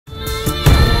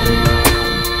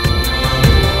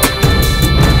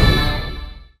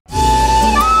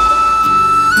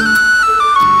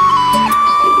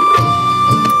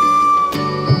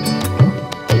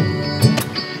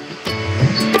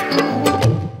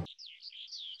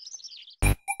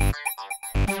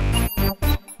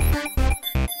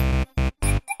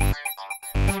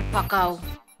पकाओ,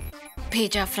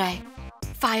 भेजा fry,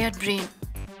 fire brain,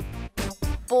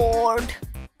 board.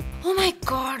 Oh my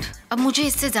God! अब मुझे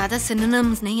इससे ज्यादा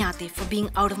synonyms नहीं आते for being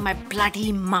out of my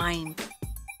bloody mind.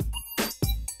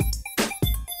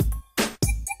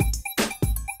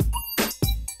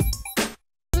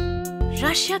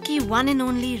 Russia की one and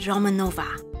only Romanova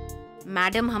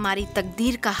madam हमारी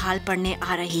तकदीर का हाल पढ़ने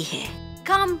आ रही है।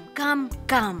 कम कम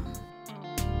कम।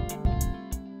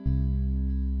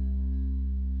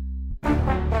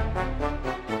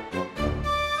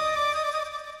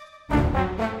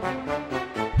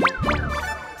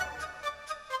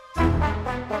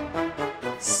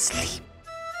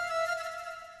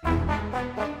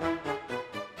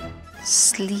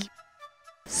 Sleep,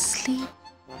 sleep.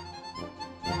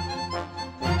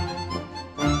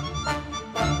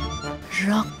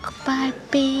 Rock my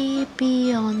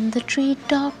baby on the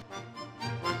treetop.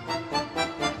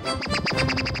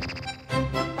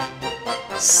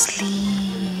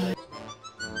 Sleep.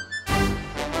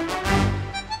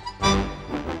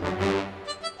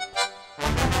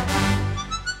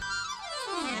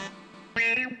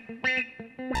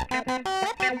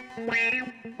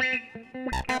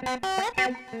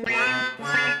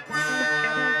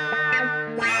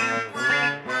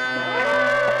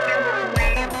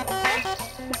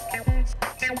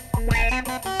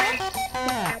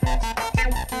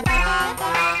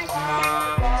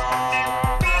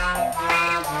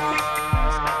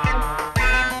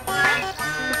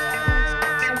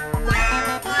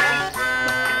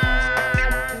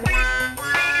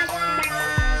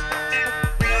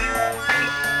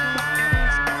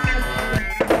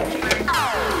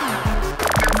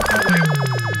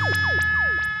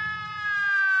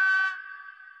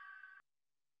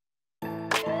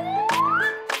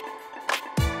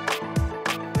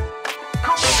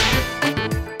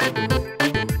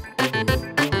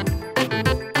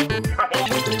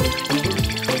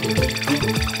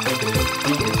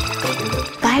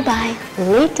 Bye-bye.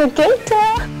 Later, gator.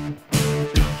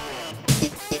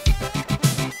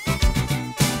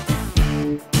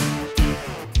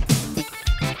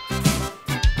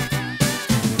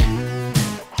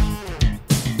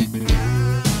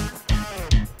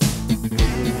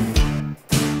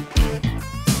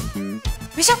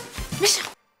 मिशा, मिशा,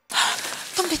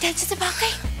 तुम डिटेंशन से भाग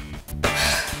गई?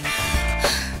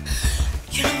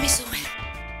 You know me so well.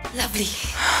 Lovely.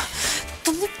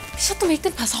 तुमने मिशा, तुम एक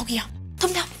दिन फंसाओगी यहाँ।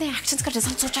 तुमने अपने एक्शंस का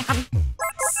रिजल्ट सोचा कभी?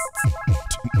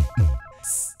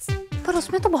 पर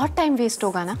उसमें तो बहुत टाइम वेस्ट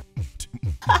होगा ना।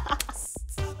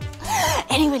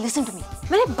 Anyway, listen to me.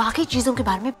 मैंने बाकी चीजों के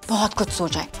बारे में बहुत कुछ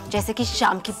सोचा है, जैसे कि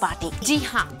शाम की पार्टी। जी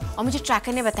हाँ, और मुझे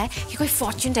ट्रैकर ने बताया कि कोई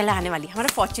फॉर्च्यून टेलर आने वाली है हमारा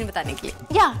फॉर्च्यून बताने के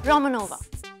लिए। या Romanova.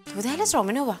 Who the hell is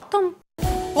Romanova? तुम।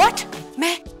 What?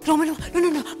 मैं रोमानोवा?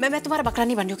 No. मैं तुम्हारा बकरा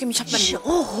नहीं बन रही हूँ कि मिशक बन रही हूँ।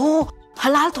 ओहो,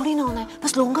 हलाल थोड़ी ना होना है,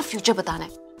 बस लोगों का फ्यूचर बताना है।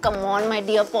 Come on, my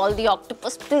dear Paul the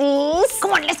octopus, please.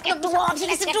 Come on, let's get to work.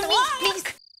 Listen to me, please.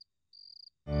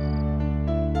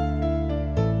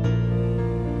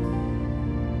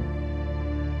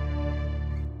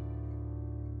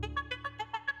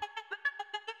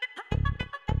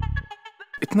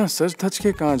 इतना सच धज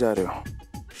के कहाँ जा रहे हो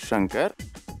शंकर?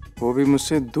 वो भी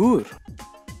मुझसे दूर?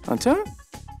 अच्छा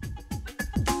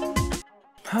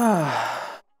हाँ,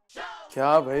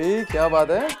 क्या भाई, क्या बात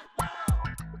है?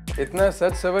 इतना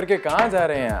सच सवर के कहाँ जा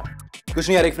रहे हैं आप? कुछ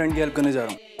नहीं यार, एक फ्रेंड की हेल्प करने जा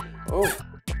रहा हूँ। ओह,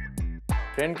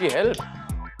 फ्रेंड की हेल्प?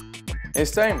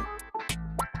 इस टाइम?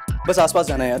 बस आसपास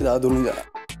जाना है यार, ज़्यादा दूर नहीं जा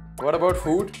रहा। What about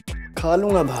food? खा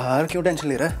लूंगा बाहर, क्यों टेंशन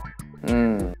ले रहा है?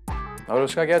 और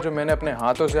उसका क्या जो मैंने अपने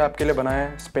हाथों से आपके लिए बनाया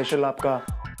है, स्पेशल आपका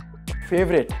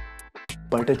फेवरेट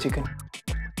बटर चिकन,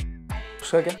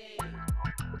 उसका क्या?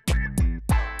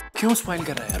 क्यों स्पॉइल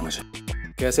कर रहा है यार मुझे?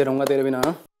 कैसे रहूंगा तेरे बिना?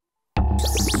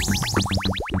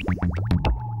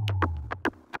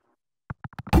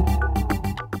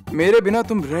 मेरे बिना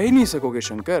तुम रह ही नहीं सकोगे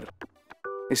शंकर,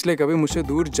 इसलिए कभी मुझसे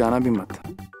दूर जाना भी मत।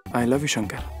 I love you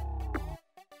Shankar.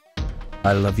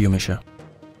 I love you Misha.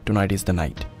 Tonight is the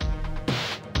night.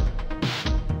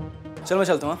 चल मैं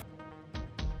चलता हूँ।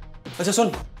 अच्छा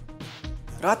सुन,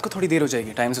 रात को थोड़ी देर हो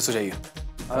जाएगी, टाइम से सो जाइए।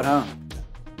 और हाँ,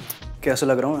 कैसा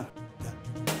लग रहा हूँ मैं?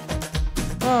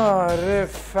 अरे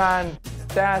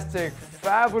फैंटास्टिक,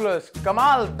 फैबुलस,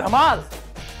 कमाल, धमाल।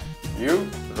 You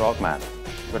rock man.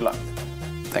 Good luck.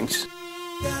 Thanks.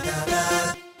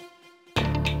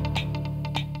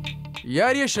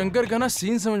 यार ये शंकर का ना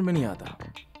सीन समझ में नहीं आता।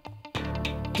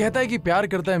 कहता है कि प्यार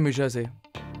करता है मिशा से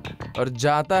और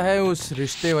जाता है उस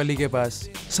रिश्ते वाली के पास।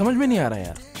 समझ में नहीं आ रहा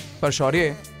यार। पर शौर्य,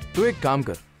 तू एक काम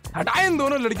कर, हटा इन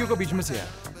दोनों लड़कियों को बीच में से यार,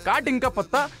 काट इनका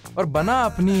पत्ता और बना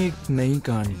अपनी एक नई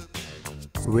कहानी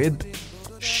with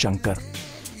Shankar.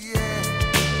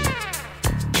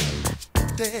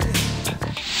 Siddharth,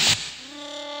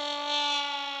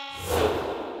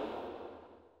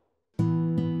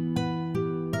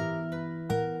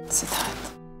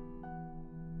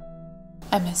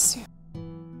 I miss you.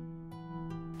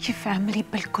 ये फैमिली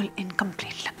बिल्कुल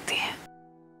इनकम्प्लीट लगती है।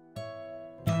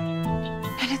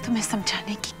 मैंने तुम्हें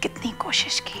समझाने की कितनी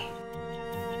कोशिश की,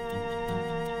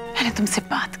 मैंने तुमसे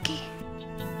बात की,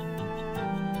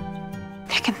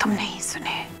 लेकिन तुम नहीं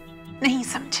सुने, नहीं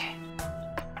समझे।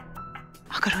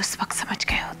 अगर उस वक्त समझ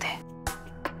गए होते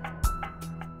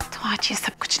तो आज ये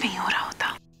सब कुछ नहीं हो रहा होता।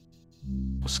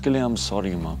 उसके लिए I'm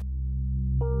sorry माँ।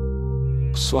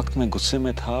 उस वक्त मैं गुस्से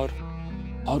में था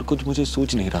और कुछ मुझे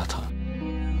सूझ नहीं रहा था।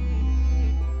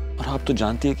 और आप तो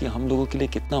जानती है कि हम लोगों के लिए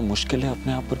कितना मुश्किल है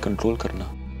अपने आप पर कंट्रोल करना।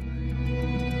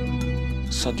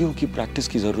 सदियों की प्रैक्टिस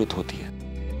की जरूरत होती है।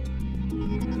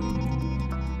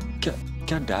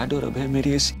 क्या डैड और अभय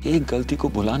मेरी इस एक गलती को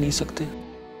भुला नहीं सकते?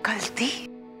 गलती?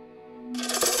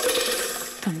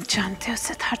 तुम जानते हो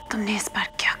सिद्धार्थ, तुमने इस बार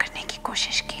क्या करने की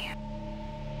कोशिश की है?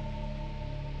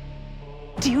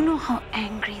 Do you know how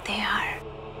angry they are?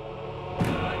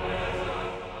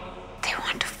 They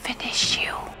want to finish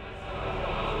you.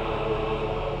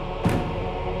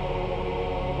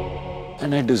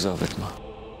 And I deserve it, माँ।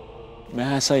 मैं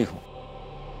ऐसा ही हूं।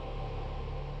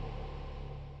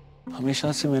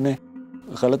 हमेशा से मैंने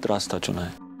गलत रास्ता चुना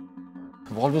है।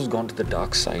 I've always gone to the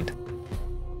dark side.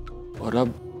 और अब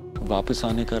वापस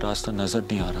आने का रास्ता नजर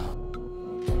नहीं आ रहा।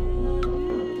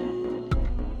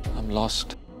 I'm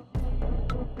lost.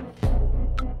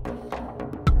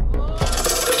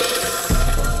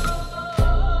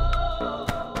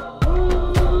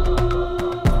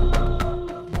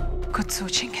 कुछ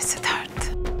सोचेंगे Siddharth.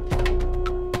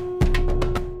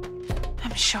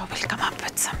 I'm sure we'll come up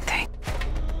with something.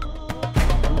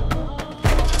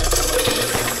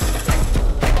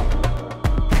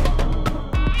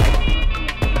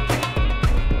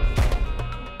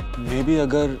 May be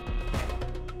अगर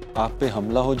आप पे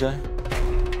हमला हो जाए,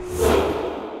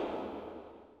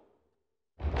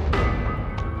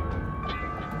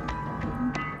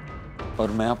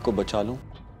 और मैं आपको बचा लूं,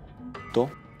 तो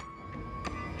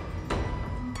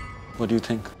What do you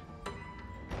think?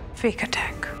 Fake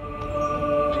attack.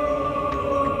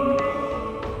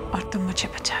 और तुम मुझे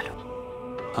बचा लो।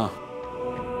 हाँ।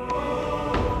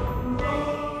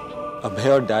 अभय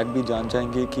और डैड भी जान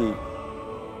जाएंगे कि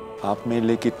आप मेरे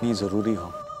लिए कितनी जरूरी हो,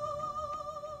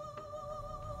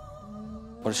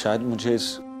 और शायद मुझे इस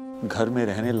घर में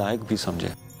रहने लायक भी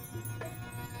समझे।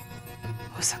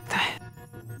 हो सकता है।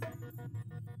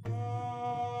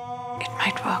 It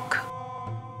might work.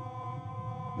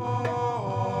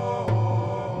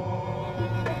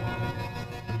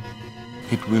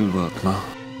 It will work, ma.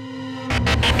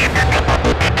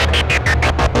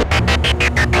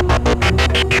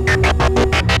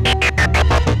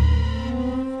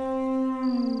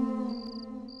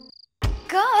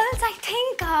 Girls, I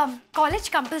think college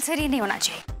compulsory नहीं होना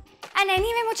चाहिए. And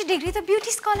anyway, मुझे डिग्री तो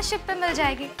beauty scholarship पे मिल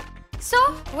जाएगी. So,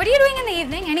 what are you doing in the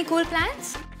evening? Any cool plans?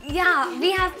 Yeah, we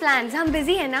have plans. हम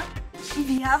busy है ना?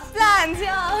 We have plans,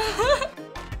 yeah.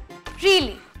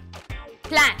 Really?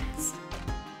 Plans?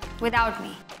 Without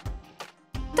me?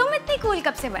 तुम इतनी cool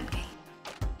कब से बन गई?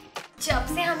 जब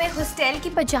से हमें हॉस्टल की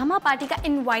पजामा पार्टी का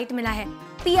इनवाइट मिला है,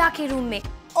 पिया के रूम में,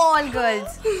 all girls.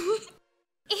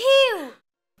 Ew!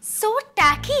 So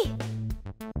tacky.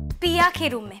 पिया के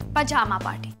रूम में पजामा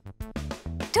party.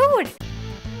 Dude,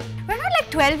 we're not like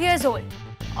 12 years old.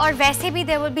 और वैसे भी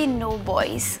there will be no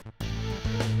boys.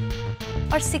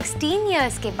 और 16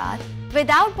 years के बाद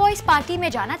without boys party में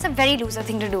जाना it's a very loser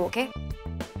thing to do, okay?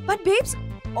 But babes,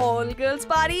 all girls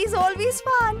party is always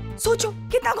fun. सोचो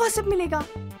कितना gossip मिलेगा.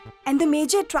 And the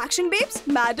major attraction, babes,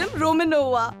 Madam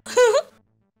Romanova.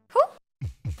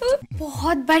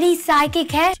 बहुत बड़ी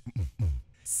साइकिक है.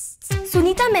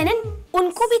 सुनीता मेनन,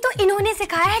 उनको भी तो इन्होंने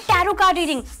सिखाया है टैरो कार्ड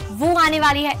रीडिंग. वो आने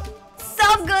वाली है.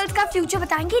 सब गर्ल्स का फ्यूचर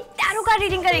बताएंगी, टैरो कार्ड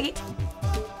रीडिंग करेगी.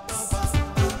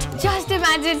 Just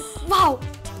imagine. Wow.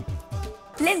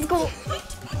 Let's go.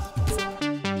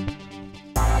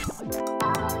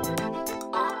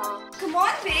 Come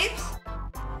on, babes.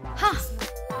 हाँ.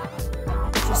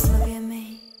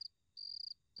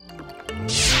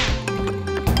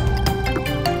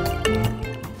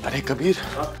 अरे कबीर,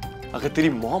 अगर तेरी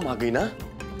मॉम आ गई ना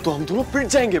तो हम दोनों पिट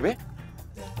जाएंगे बे.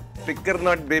 फिकर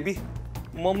not baby,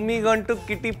 mummy gone to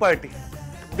kitty party.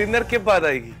 Dinner के बाद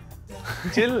आएगी.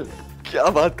 चिल. क्या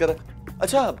बात कर रहा है?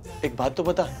 अच्छा एक बात तो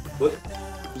बता.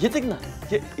 ये देख ना,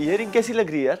 ये इयररिंग कैसी लग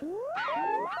रही है यार?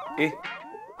 ए,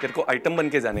 तेरे को आइटम बन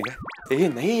के जाने का? ए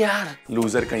नहीं यार,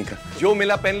 लूजर कहीं का. जो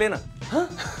मिला पहन लेना. हाँ?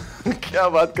 क्या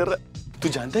बात कर रहा है? तू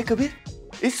जानता है कबीर,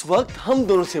 इस वक्त हम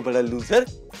दोनों से बड़ा लूजर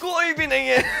कोई भी नहीं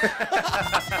है।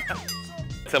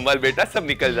 संभाल बेटा, सब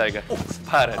निकल जाएगा,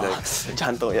 बाहर आ जाएगा।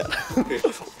 जानता हूँ यार।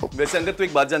 वैसे अंदर तू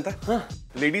एक बात जानता है? हाँ?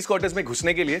 लेडीज क्वार्टर्स में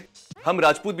घुसने के लिए हम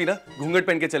राजपूत भी ना घूंघट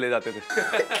पहन के चले जाते थे।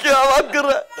 क्या बात कर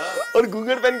रहा है? और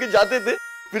घूंघट पहन के जाते थे,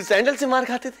 फिर सैंडल से मार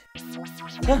खाते थे।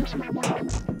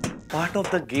 Part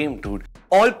of the game dude,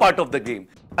 all part of the game,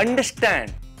 understand?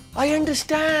 I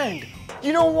understand.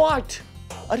 You know what,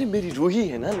 अरे मेरी रूही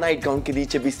है ना, नाइट गाउन के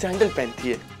नीचे भी सैंडल पहनती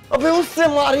है, अबे उससे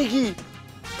मारेगी।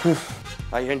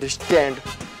 I understand.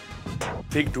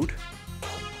 देख डूड,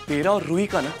 तेरा और रूही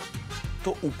का ना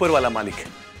तो ऊपर वाला मालिक है,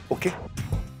 okay?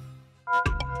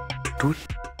 Dude,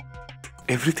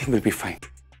 everything will be fine,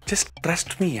 just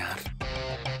trust me यार।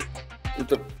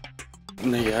 तो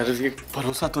नहीं यार, ये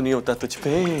भरोसा तो नहीं होता तुझ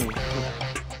पे।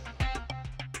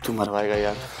 तू मरवाएगा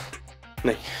यार?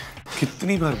 नहीं।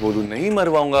 कितनी बार बोलूं, नहीं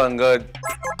मरवाऊंगा Angad.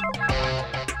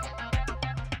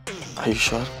 Are you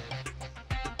sure?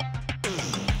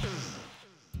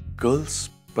 Girls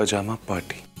pajama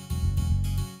party.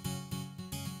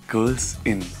 Girls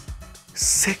in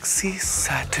sexy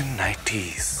satin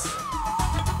nighties.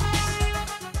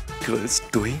 Girls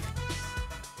doing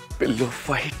pillow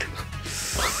fight.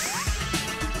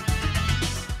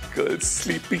 Girls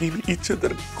sleeping in each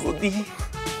other godi.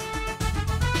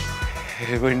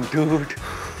 Heaven, dude.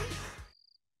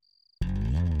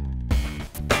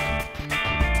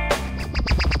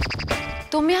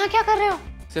 तुम यहाँ क्या कर रहे हो?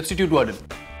 Substitute warden.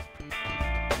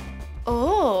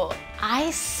 ओह,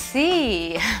 आई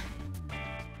सी।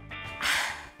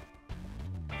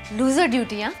 लूजर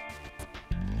ड्यूटी, हाँ?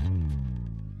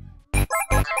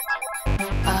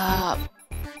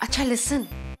 अच्छा लिसन,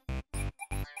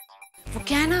 वो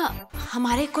क्या है ना,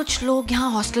 हमारे कुछ लोग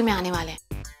यहाँ हॉस्टल में आने वाले हैं,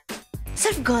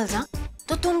 सिर्फ गर्ल्स, हाँ?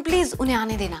 तो तुम प्लीज उन्हें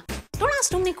आने देना। Don't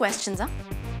ask to many questions, हाँ?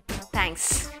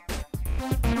 थैंक्स।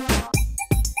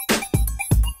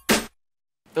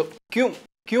 तो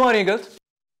क्यों आ रही है गर्ल्स?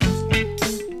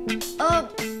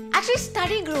 Actually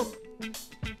study group.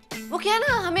 वो क्या है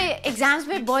ना, हमें एग्जाम्स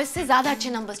में बॉयज से ज्यादा अच्छे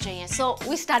नंबर्स चाहिए, सो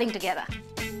वी स्टडीइंग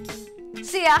टुगेदर।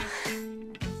 सी या।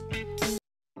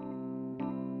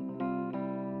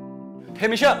 हे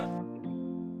मिशा।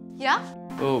 या?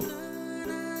 ओ,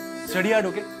 स्टडी हार्ड,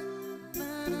 ओके?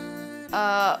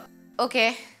 ओके।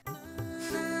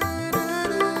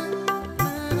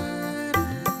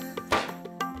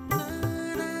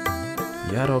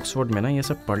 यार ऑक्सफोर्ड में ना ये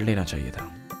सब पढ़ लेना चाहिए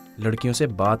था। लड़कियों से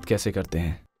बात कैसे करते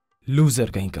हैं,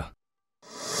 लूजर कहीं का।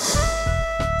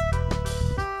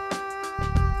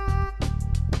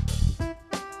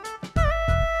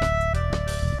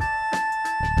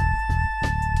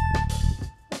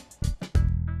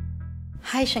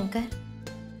 हाय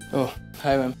शंकर। ओह,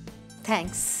 हाय मैम।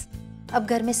 थैंक्स। अब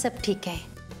घर में सब ठीक है।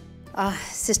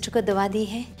 सिस्टर को दवा दी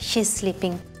है, शी इज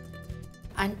स्लीपिंग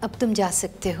एंड अब तुम जा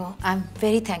सकते हो। I am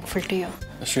very thankful to you.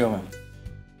 Sure ma'am.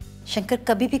 Shankar,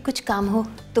 कभी भी कुछ काम हो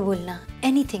तो बोलना,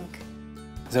 एनीथिंग।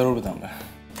 जरूर बताऊंगा।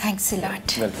 Thanks a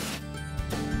lot.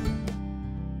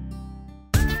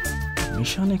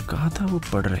 निशा ने कहा था वो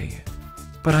पढ़ रही है,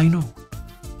 पर आई नो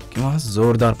कि वहां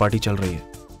जोरदार पार्टी चल रही है।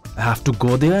 I have to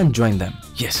go there and join them.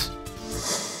 Yes.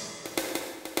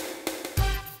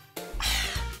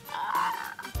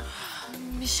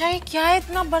 मिशा, ये क्या है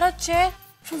इतना बड़ा chair?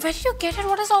 From where did you get it?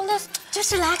 What is all this?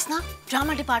 Just relax ना।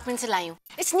 ड्रामा डिपार्टमेंट से लाई हूँ।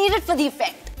 It's needed for the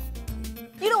effect.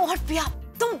 You know what, पिया?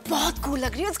 तुम बहुत cool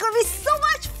लग रही हो। It's gonna be so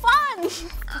much fun.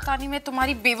 पता नहीं मैं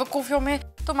तुम्हारी बेवकूफियों में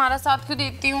तुम्हारा साथ क्यों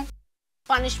देती हूँ।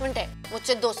 पनिशमेंट है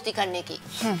मुझसे दोस्ती करने की।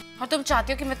 और तुम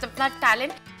चाहती हो कि मैं अपना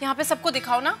टैलेंट यहाँ पे सबको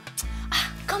दिखाऊं ना?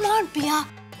 Come on, पिया,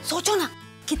 सोचो ना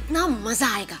कितना मजा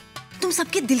आएगा। तुम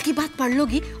सबके दिल की बात पढ़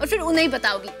लोगी और फिर उन्हें ही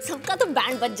बताओगी, सबका तो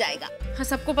बैंड बज जाएगा। हाँ,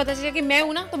 सबको पता चलेगा कि मैं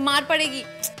हूँ ना, तो मार पड़ेगी।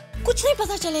 कुछ नहीं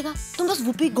पता चलेगा, तुम बस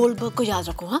वूपी गोल्डबर्ग को याद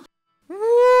रखो। हाँ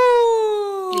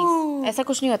प्लीज, ऐसा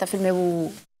कुछ नहीं होता फिर मैं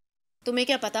वो। तुम्हें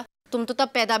क्या पता, तुम तो तब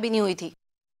पैदा भी नहीं हुई थी।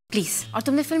 प्लीज। और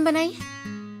तुमने फिल्म बनाई?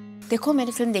 देखो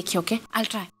मैंने फिल्म देखी, ओके? I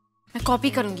try. मैं कॉपी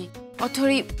करूंगी और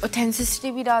थोड़ी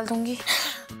ऑथेंटिसिटी भी डाल दूंगी।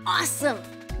 Awesome,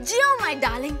 Jio my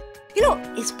darling. You know,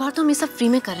 इस बार तो हम ये सब फ्री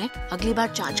में कर रहे हैं, अगली बार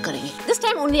चार्ज करेंगे। This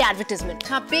time only advertisement।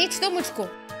 हाँ, बेच दो मुझको।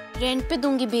 रेंट पे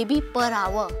दूंगी बेबी, पर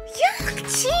आवर।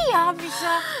 अच्छी यार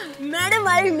मिशा। Madam,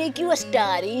 I will make you a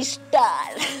star.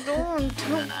 Don't.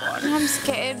 I'm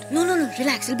scared. No,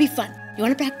 relax, it'll be fun. You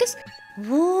want to practice?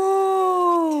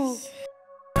 Woo!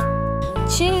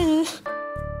 Chill.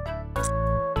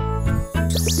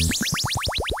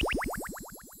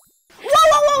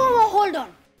 Whoa, hold on.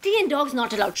 Tea and dogs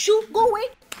not allowed. Shoo, go away.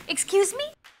 Excuse me,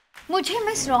 मुझे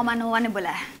miss Romanova ने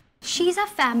बुलाया। She is a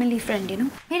family friend, you know.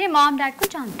 मेरे mom dad को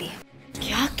जानती है।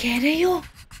 क्या कह रही हो?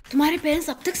 तुम्हारे पेरेंट्स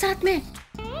अब तक साथ में?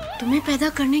 तुम्हें पैदा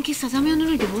करने की सजा में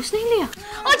उन्होंने डिवोर्स नहीं लिया?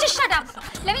 Oh, just shut up.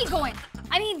 Let me go in.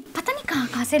 I mean, पता नहीं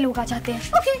कहाँ से लोग आ जाते हैं.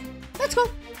 Okay, let's go.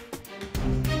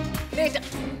 Wait,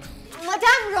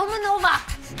 Madame Romanova.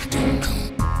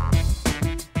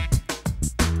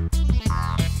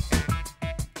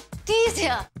 Tea is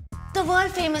here. The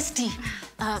world famous tea.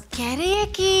 कह रही है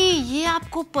कि ये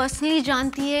आपको पर्सनली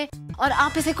जानती है और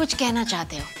आप इसे कुछ कहना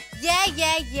चाहते हो.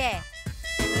 Yeah.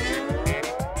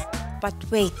 But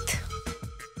wait.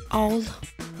 I'll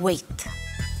wait.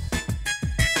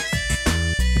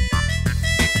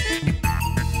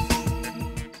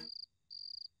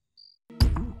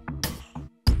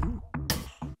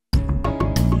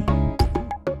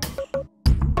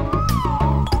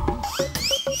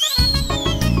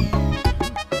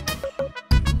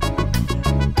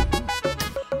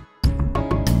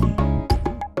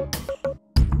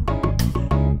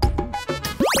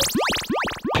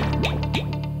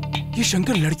 ये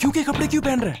शंकर लड़कियों के कपड़े क्यों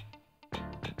पहन रहा है?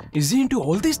 Is he into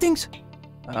all these things?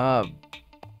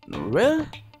 Well,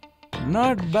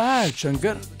 not bad,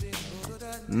 Shankar.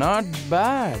 Not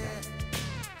bad.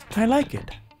 I like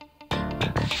it.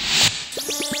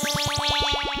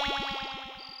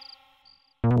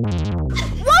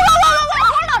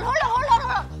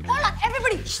 Hold on,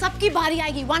 everybody. सबकी बारी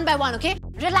आएगी one by one, okay?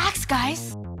 Relax, guys.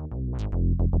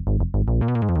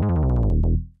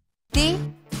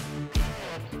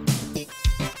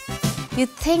 You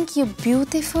think you're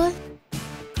beautiful?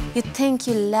 You think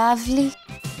you're lovely?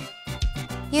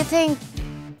 You think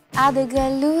other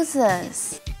girl losers?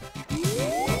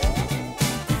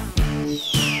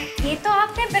 ये तो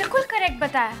आपने बिल्कुल correct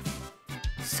बताया.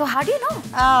 So how do you know?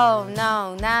 Oh no,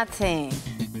 nothing.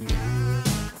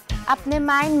 अपने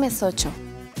mind में सोचो.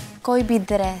 कोई भी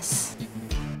dress.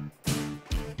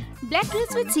 Black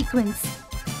dress with sequins.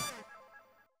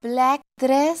 Black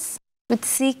dress with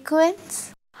sequins?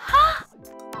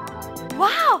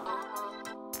 वाह!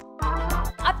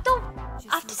 अब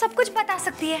तो सब कुछ बता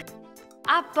सकती है.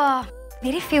 आप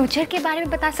मेरे फ्यूचर के बारे में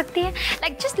बता सकती हैं.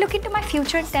 Like just look into my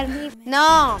future and tell me.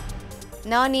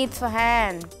 No need for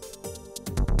hand.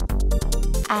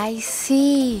 I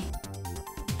see.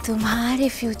 तुम्हारे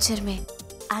फ्यूचर में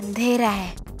अंधेरा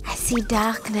है. I see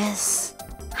darkness.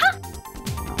 हाँ?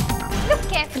 Look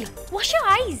carefully. Wash your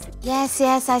eyes. Yes,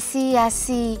 I see.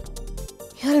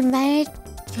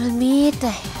 You'll meet a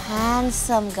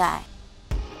handsome guy.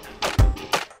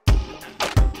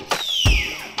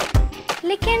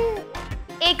 लेकिन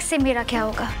एक से मेरा क्या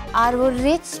होगा? और वो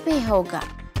रिच भी होगा.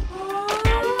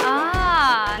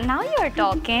 Now you're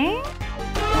talking.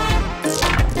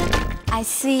 I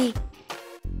see.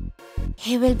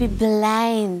 He will be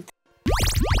blind.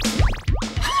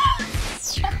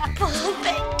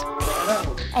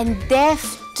 And deaf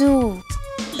too.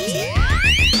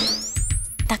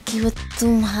 ताकि वो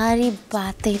तुम्हारी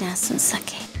बातें ना सुन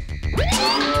सके.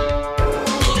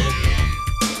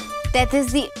 That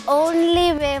is the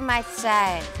only way, my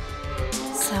child.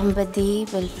 Somebody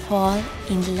will fall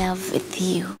in love with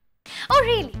you. Oh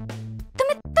really?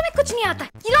 तुम्हें कुछ नहीं आता.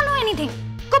 You don't know anything.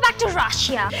 Go back to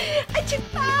Russia.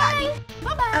 Bye.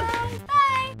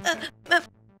 Bye.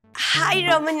 Hi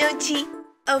रोमनोजी.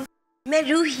 मैं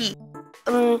रूही.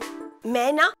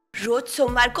 मैं ना रोज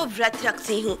सोमवार को व्रत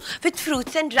रखती हूँ with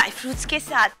fruits and dry fruits के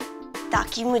साथ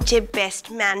ताकि मुझे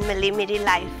बेस्ट मैन मिले मेरी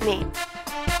लाइफ में.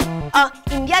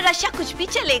 इंडिया रशिया कुछ भी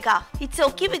चलेगा. It's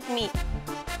okay with me.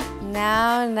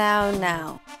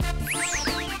 Now.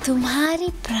 तुम्हारी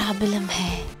प्रॉब्लम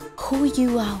है who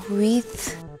you are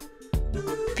with.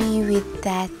 Be with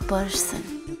that person.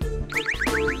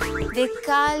 They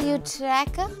call you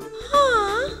tracker.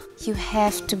 You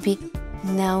have to be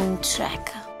known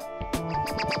tracker.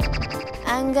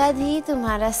 Angad ही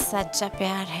तुम्हारा सच्चा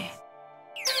प्यार है.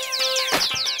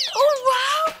 Oh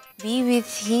wow! Be with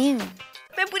him.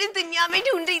 मैं पूरी दुनिया में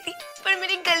ढूंढ रही थी पर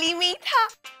मेरी गली में ही था.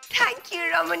 Thank you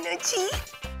रोमनोजी.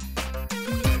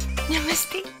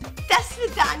 नमस्ते.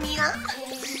 दस्तानिया.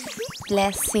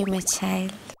 Bless you, my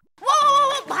child.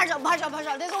 Whoa! बाहर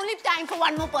जाओ. There's only time for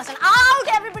one more person. Out,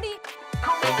 everybody.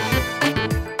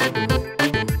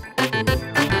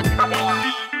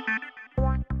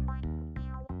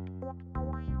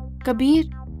 Kabir,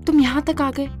 तुम यहाँ तक आ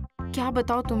गए. क्या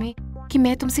बताओ तुम्हें कि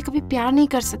मैं तुमसे कभी प्यार नहीं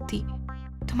कर सकती.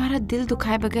 तुम्हारा दिल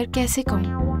दुखाए बगैर कैसे कहूँ?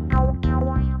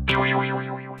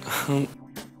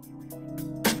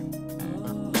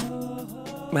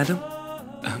 मैडम,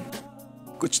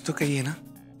 कुछ तो कहिए ना.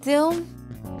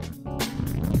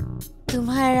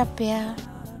 तुम्हारा प्यार.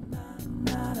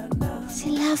 She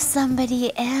loves somebody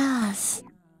else.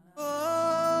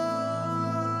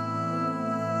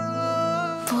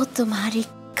 वो तुम्हारी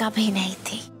कभी नहीं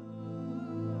थी.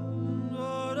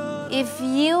 If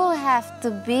you have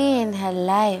to be in her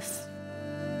life,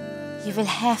 you will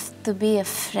have to be a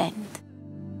friend.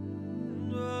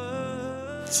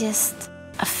 Just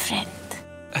a friend.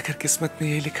 अगर किस्मत में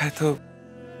यही लिखा है तो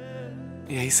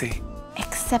यही सही.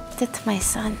 Accept it, my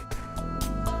son.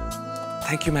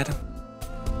 Thank you, madam.